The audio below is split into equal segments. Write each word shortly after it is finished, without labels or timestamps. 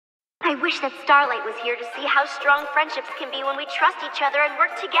I wish that Starlight was here to see how strong friendships can be when we trust each other and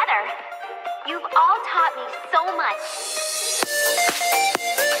work together. You've all taught me so much.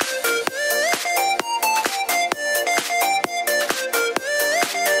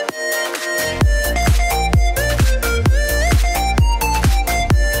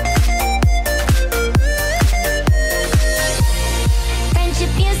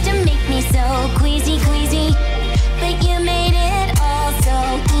 Friendship used to make me so queasy, but you made it all so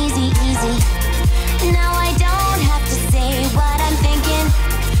easy. Now I don't have to say what I'm thinking.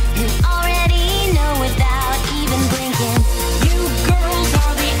 You already know without even blinking. You girls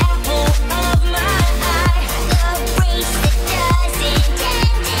are the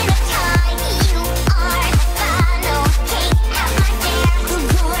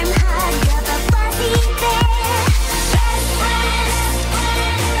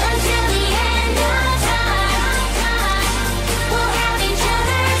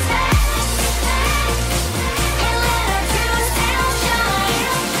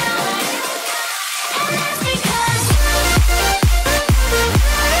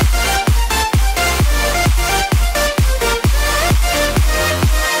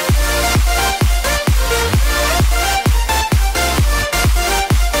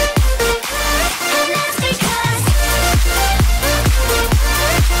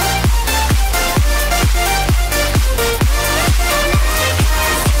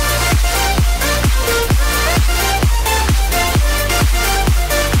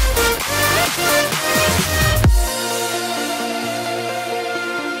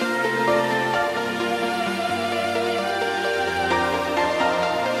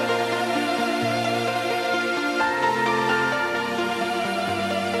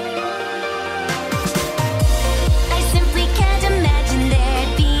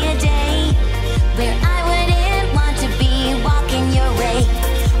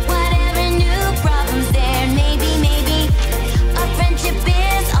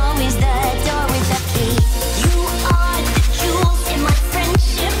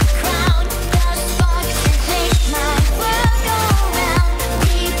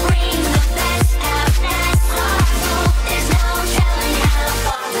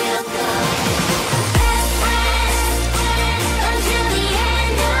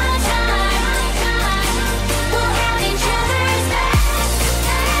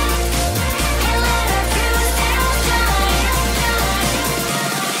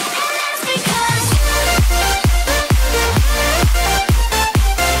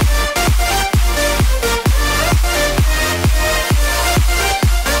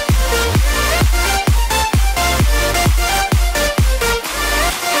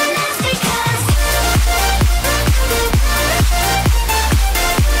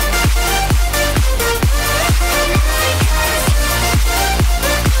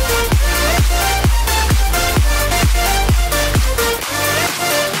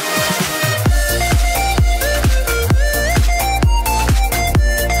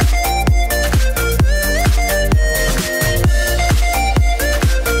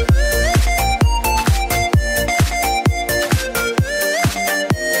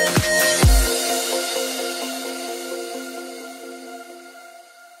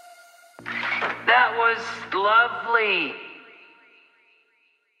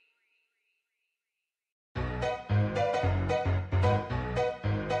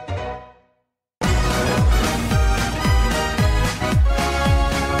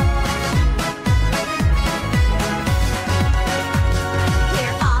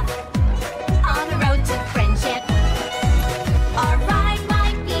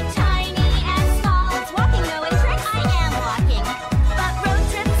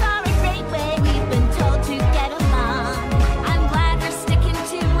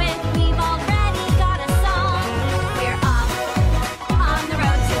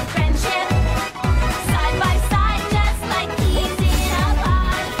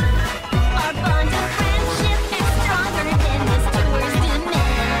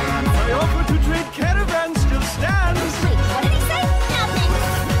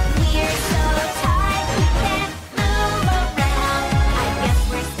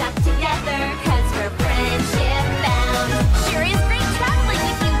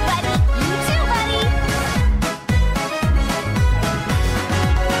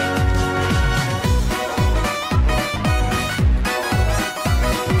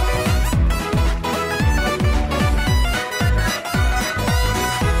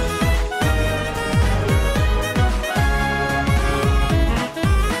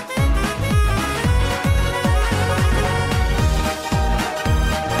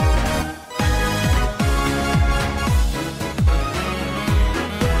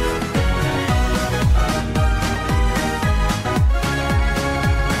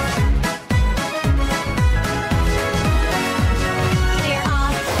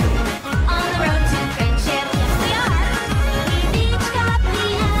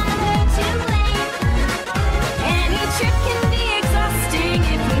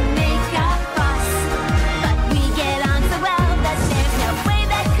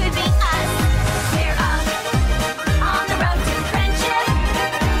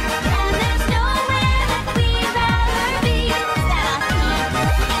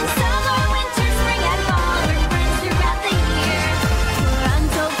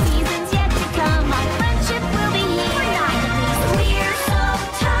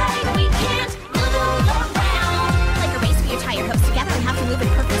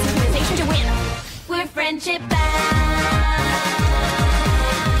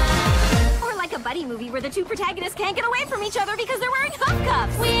where the two protagonists can't get away from each other because they're wearing hoof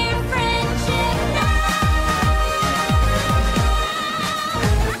cuffs. We're friendship now.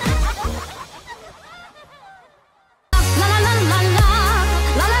 La la la la la,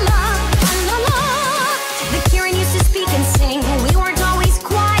 la la la, la la. The Kirin used to speak and sing. We weren't always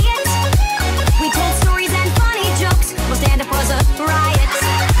quiet. We told stories and funny jokes. Well, stand-up was a riot.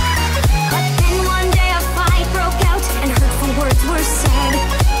 But then one day a fight broke out and hurtful words were said.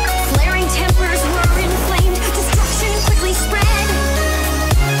 Flaring tempers were inflamed. Destruction quickly spread.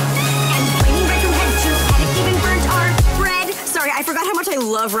 And flaming red from head to head, it even burnt our bread. Sorry, I forgot how much I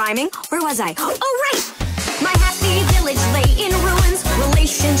love rhyming. Where was I? Oh, right! My happy village lay in ruins.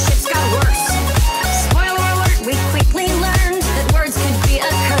 Relationships got worse. Spoiler alert, we quickly learned that words could be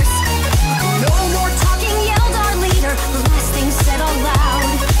a curse. No more talking, yelled our leader. The last thing said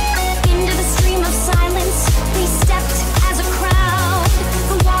aloud. Into the stream of silence, we stepped as a crowd.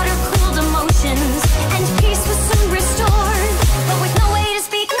 The water cooled emotions, and peace was soon restored. But with no way to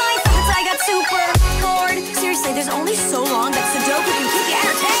speak my thoughts, I got super bored. Seriously, there's only so long that Sudoku can keep you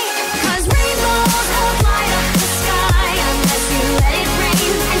entertained. 'Cause rainbows won't light up the sky unless you let it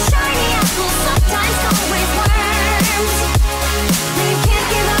rain. And shiny apples sometimes come with worms. You can't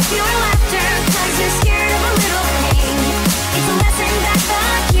give up your laughter 'cause you're scared of a little pain. It's a lesson that the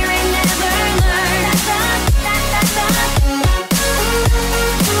Kirin never learned.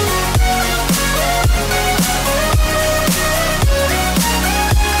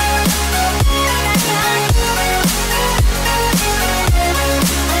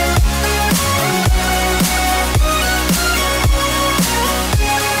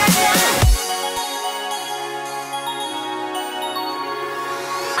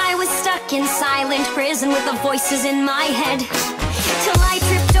 I was stuck in silent prison with the voices in my head, till I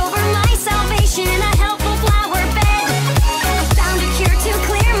tripped over my salvation in a helpful flower bed. I found a cure to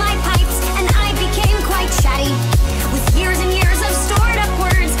clear my pipes, and I became quite chatty. With years and years of stored up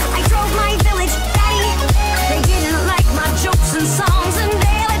words, I drove my village batty. They didn't like my jokes and songs, and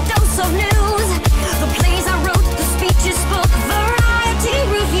they had a dose of news. The plays I wrote, the speeches spoke, variety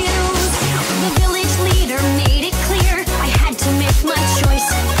reviews. The village leader made it clear I had to make my choice.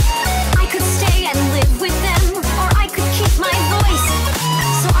 I could stay and live with them, or I could keep my voice.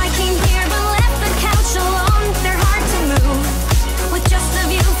 So I came here but left the couch alone. They're hard to move, with just the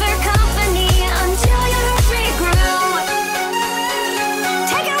view for company, until your heart regrew.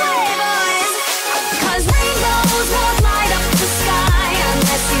 Take it away, boys! 'Cause rainbows won't light up the sky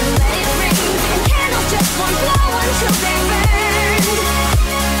unless you let it rain. And candles just won't glow until they're